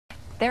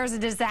There's a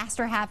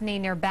disaster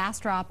happening near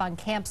Bastrop on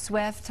Camp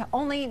Swift,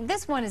 only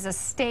this one is a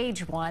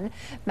stage one.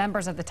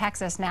 Members of the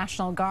Texas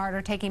National Guard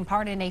are taking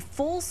part in a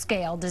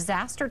full-scale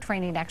disaster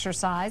training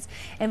exercise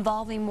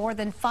involving more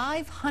than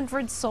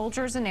 500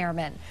 soldiers and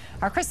airmen.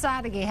 Our Chris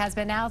Sadeghi has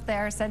been out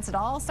there since it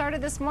all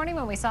started this morning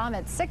when we saw him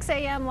at 6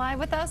 a.m. live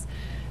with us.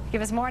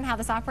 Give us more on how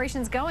this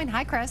operation's going.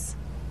 Hi, Chris.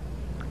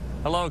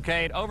 Hello,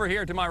 Kate. Over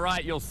here to my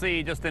right, you'll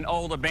see just an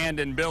old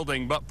abandoned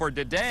building. But for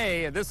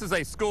today, this is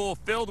a school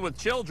filled with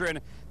children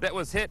that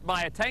was hit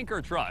by a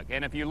tanker truck.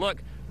 And if you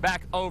look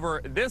back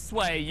over this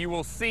way, you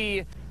will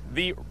see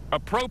the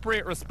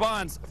appropriate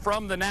response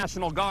from the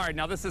National Guard.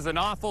 Now, this is an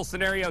awful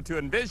scenario to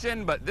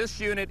envision, but this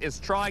unit is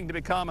trying to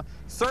become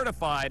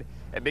certified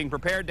at being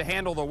prepared to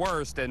handle the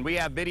worst. And we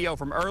have video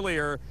from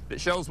earlier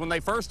that shows when they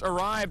first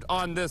arrived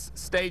on this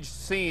stage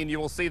scene, you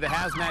will see the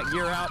hazmat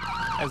gear out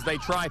as they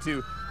try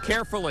to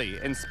carefully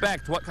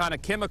inspect what kind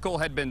of chemical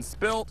had been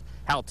spilt,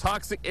 how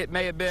toxic it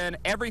may have been,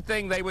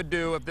 everything they would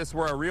do if this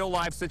were a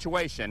real-life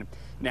situation.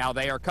 Now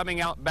they are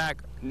coming out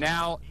back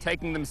now,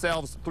 taking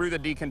themselves through the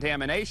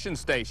decontamination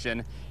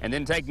station and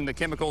then taking the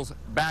chemicals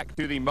back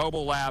to the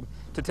mobile lab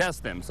to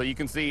test them. So you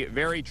can see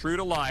very true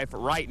to life.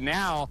 Right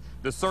now,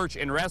 the search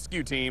and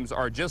rescue teams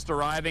are just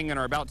arriving and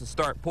are about to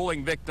start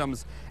pulling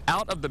victims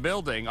out of the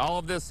building. All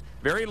of this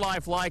very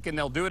lifelike, and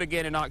they'll do it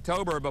again in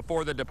October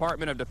before the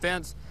Department of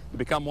Defense to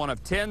become one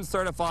of 10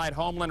 certified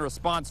homeland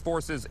response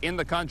forces in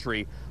the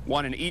country,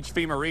 one in each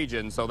FEMA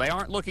region. So they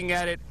aren't looking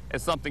at it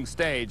as something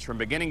staged. From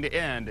beginning to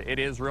end, it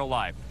is real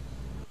life.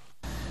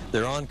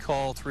 They're on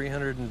call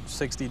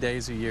 360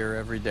 days a year,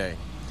 every day.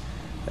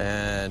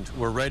 And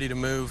we're ready to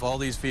move. All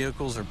these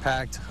vehicles are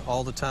packed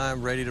all the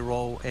time, ready to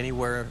roll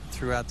anywhere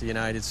throughout the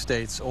United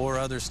States or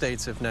other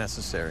states if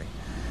necessary.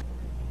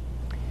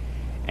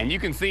 And you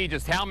can see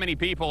just how many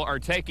people are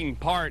taking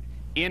part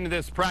in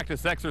this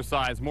practice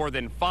exercise. More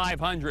than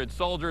 500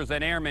 soldiers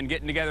and airmen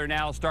getting together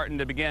now, starting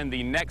to begin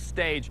the next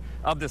stage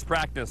of this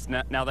practice.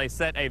 Now they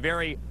set a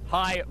very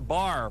high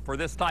bar for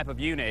this type of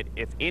unit.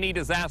 If any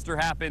disaster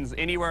happens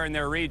anywhere in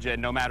their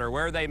region, no matter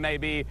where they may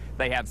be,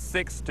 they have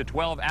 6 to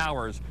 12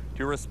 hours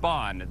to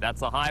respond.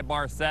 That's a high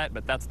bar set,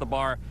 but that's the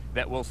bar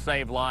that will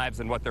save lives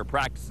and what they're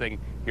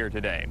practicing here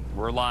today.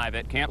 We're live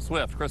at Camp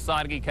Swift. Chris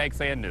Sadeghi,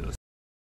 KXAN News.